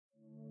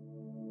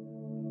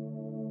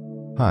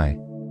Hi,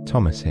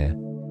 Thomas here.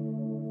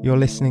 You're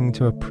listening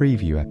to a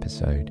preview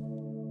episode.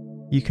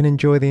 You can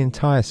enjoy the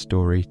entire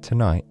story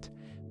tonight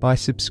by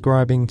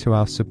subscribing to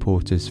our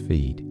supporters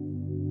feed.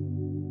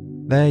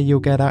 There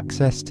you'll get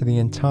access to the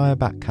entire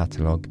back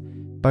catalogue,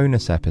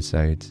 bonus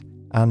episodes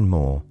and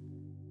more,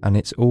 and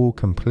it's all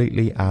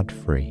completely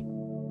ad-free.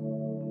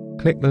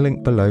 Click the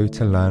link below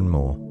to learn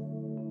more.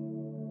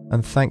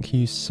 And thank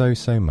you so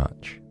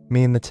much.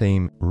 Me and the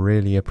team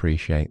really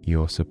appreciate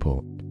your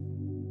support.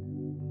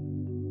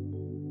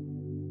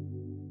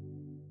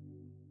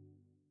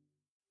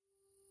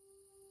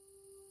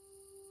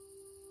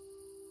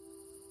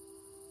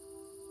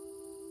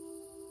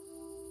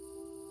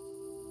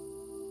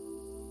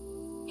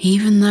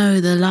 Even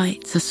though the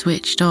lights are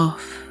switched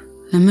off,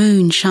 the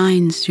moon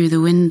shines through the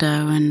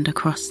window and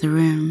across the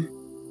room,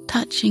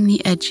 touching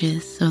the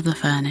edges of the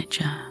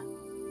furniture.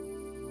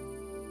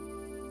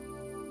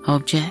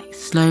 Objects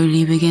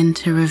slowly begin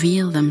to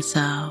reveal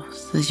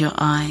themselves as your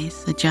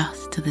eyes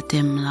adjust to the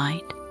dim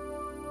light.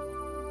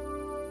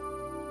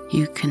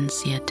 You can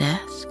see a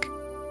desk,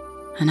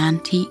 an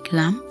antique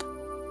lamp,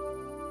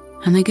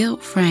 and the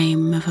gilt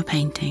frame of a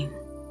painting.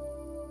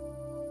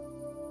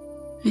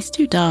 It's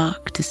too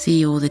dark to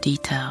see all the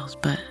details,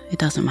 but it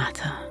doesn't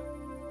matter.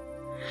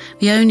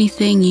 The only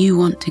thing you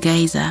want to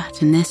gaze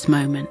at in this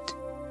moment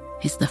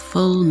is the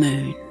full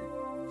moon,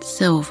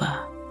 silver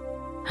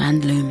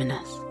and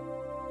luminous.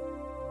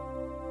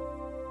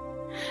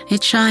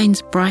 It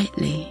shines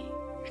brightly,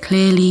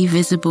 clearly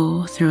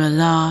visible through a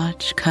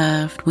large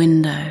curved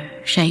window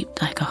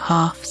shaped like a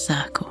half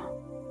circle.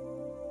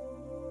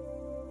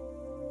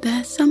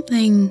 There's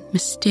something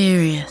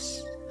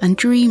mysterious and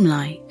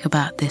dreamlike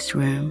about this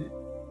room.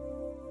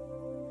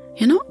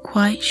 You're not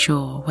quite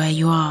sure where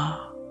you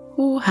are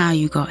or how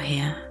you got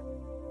here.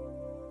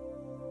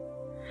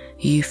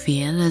 You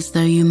feel as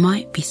though you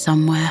might be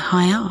somewhere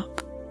high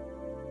up,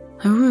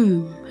 a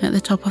room at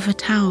the top of a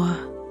tower,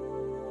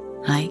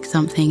 like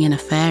something in a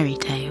fairy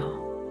tale.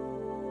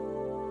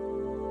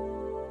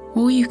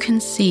 All you can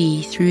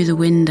see through the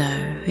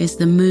window is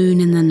the moon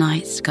in the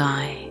night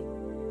sky,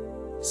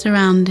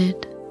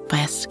 surrounded by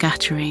a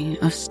scattering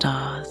of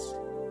stars.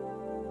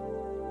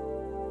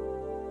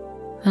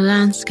 The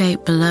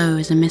landscape below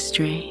is a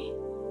mystery,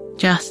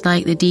 just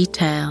like the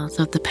details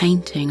of the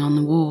painting on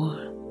the wall.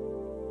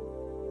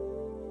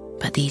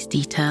 But these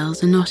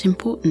details are not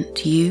important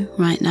to you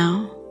right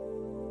now.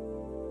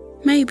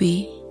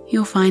 Maybe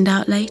you'll find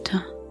out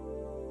later.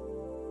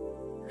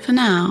 For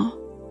now,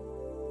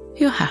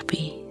 you're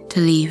happy to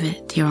leave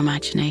it to your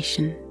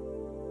imagination.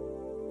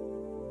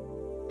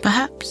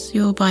 Perhaps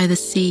you're by the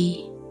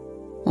sea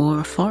or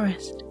a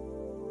forest.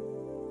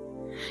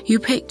 You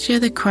picture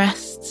the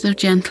crests of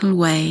gentle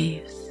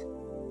waves,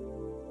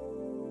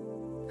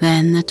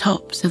 then the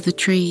tops of the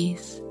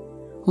trees,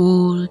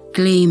 all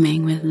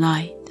gleaming with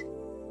light,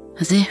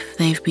 as if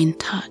they've been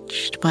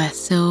touched by a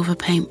silver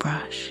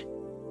paintbrush.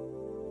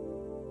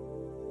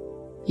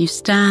 You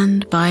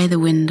stand by the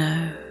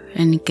window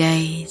and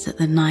gaze at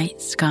the night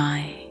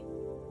sky.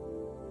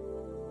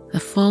 The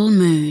full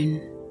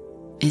moon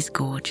is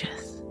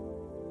gorgeous,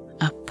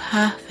 a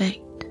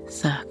perfect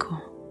circle.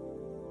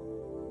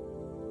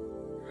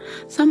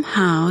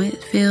 Somehow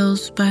it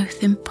feels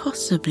both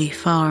impossibly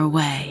far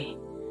away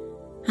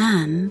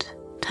and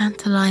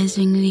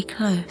tantalizingly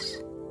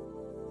close.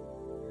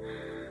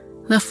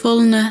 The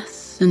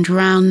fullness and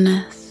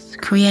roundness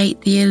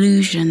create the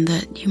illusion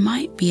that you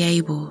might be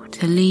able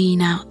to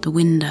lean out the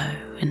window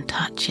and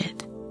touch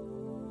it.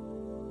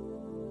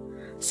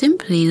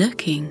 Simply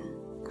looking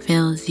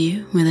fills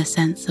you with a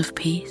sense of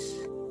peace.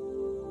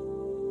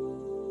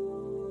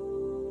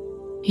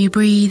 You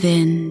breathe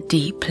in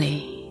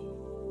deeply,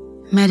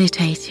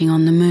 meditating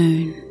on the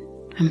moon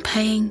and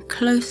paying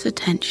close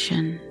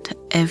attention to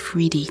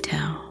every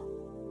detail.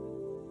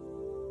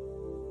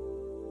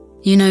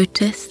 You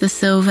notice the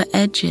silver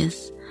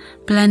edges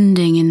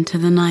blending into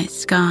the night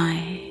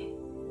sky,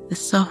 the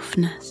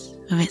softness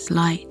of its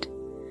light,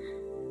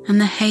 and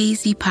the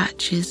hazy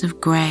patches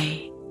of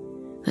grey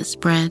that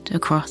spread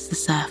across the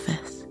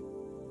surface.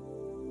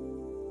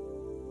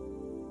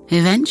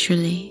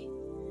 Eventually,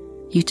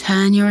 you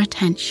turn your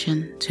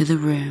attention to the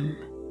room.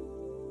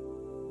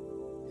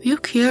 You're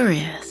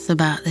curious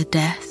about the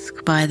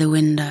desk by the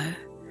window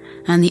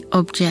and the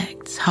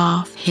objects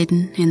half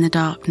hidden in the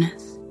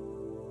darkness.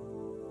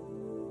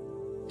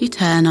 You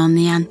turn on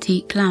the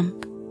antique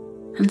lamp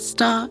and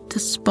start to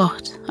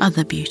spot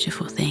other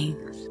beautiful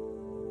things.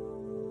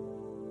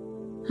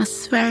 A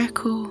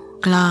spherical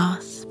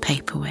glass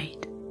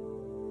paperweight,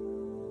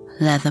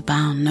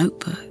 leather-bound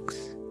notebooks,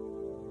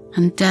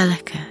 and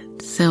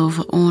delicate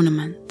silver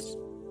ornaments.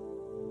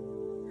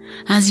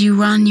 As you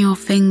run your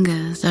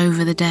fingers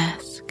over the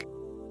desk,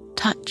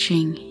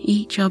 touching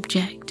each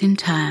object in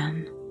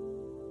turn,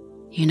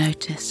 you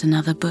notice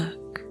another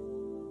book.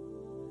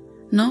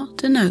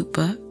 Not a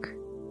notebook,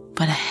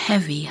 but a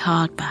heavy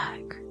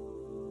hardback.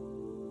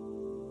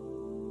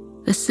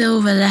 The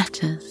silver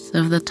letters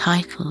of the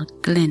title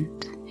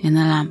glint in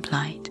the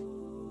lamplight.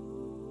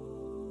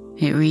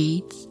 It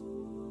reads,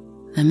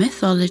 The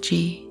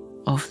Mythology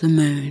of the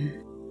Moon.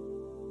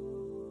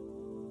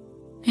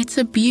 It's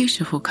a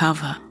beautiful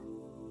cover,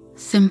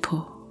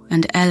 simple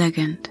and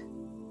elegant.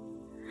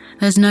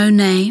 There's no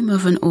name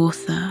of an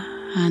author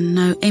and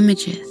no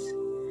images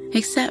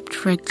except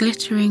for a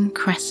glittering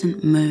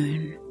crescent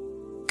moon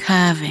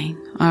curving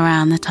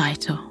around the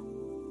title.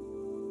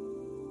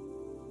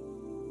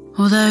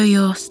 Although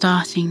you're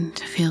starting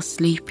to feel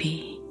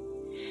sleepy,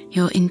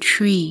 you're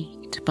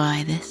intrigued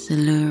by this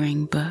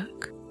alluring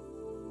book.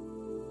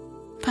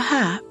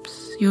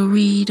 Perhaps you'll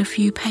read a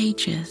few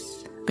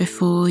pages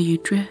before you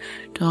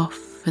drift off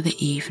for the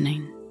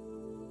evening.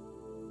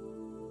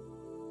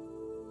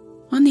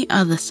 On the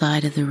other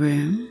side of the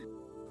room,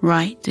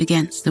 right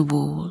against the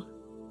wall,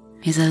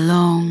 is a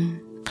long,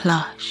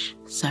 plush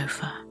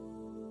sofa.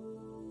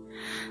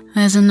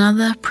 There's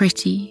another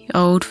pretty,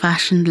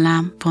 old-fashioned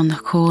lamp on the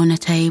corner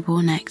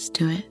table next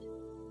to it.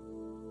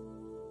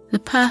 The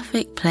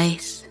perfect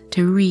place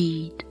to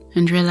read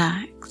and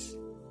relax.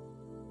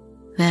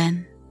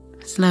 Then,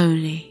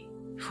 slowly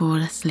fall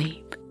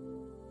asleep.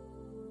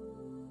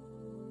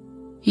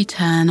 You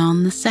turn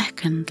on the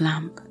second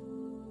lamp.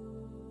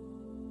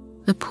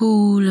 The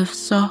pool of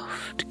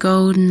soft,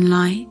 golden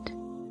light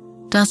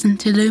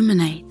doesn't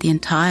illuminate the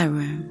entire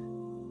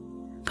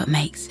room, but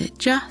makes it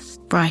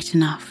just bright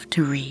enough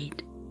to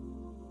read.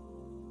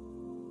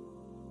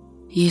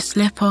 You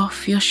slip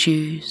off your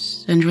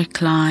shoes and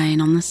recline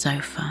on the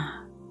sofa,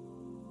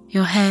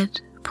 your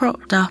head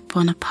propped up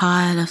on a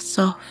pile of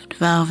soft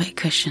velvet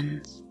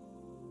cushions.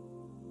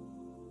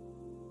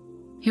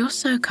 You're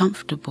so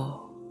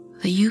comfortable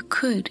that you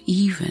could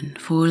even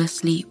fall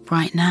asleep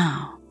right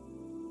now,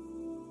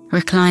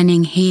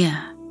 reclining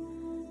here,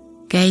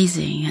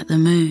 gazing at the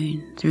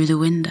moon through the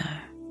window.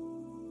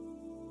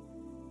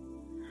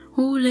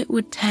 All it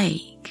would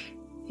take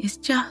is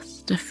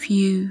just a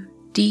few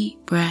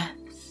deep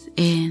breaths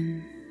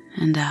in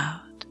and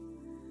out,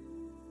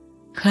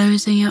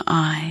 closing your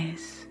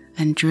eyes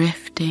and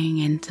drifting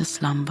into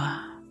slumber.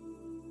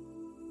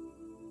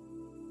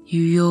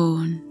 You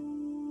yawn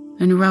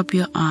and rub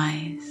your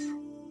eyes.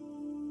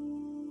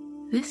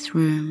 This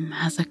room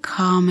has a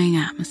calming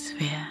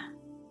atmosphere.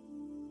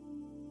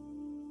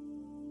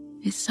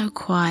 It's so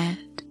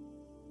quiet,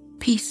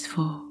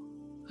 peaceful,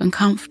 and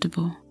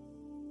comfortable.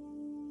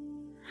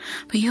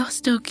 But you're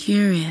still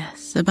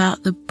curious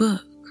about the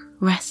book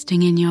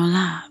resting in your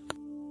lap.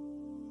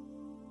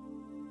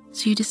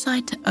 So you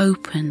decide to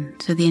open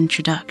to the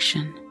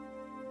introduction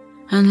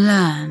and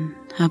learn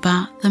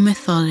about the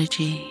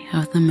mythology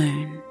of the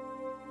moon.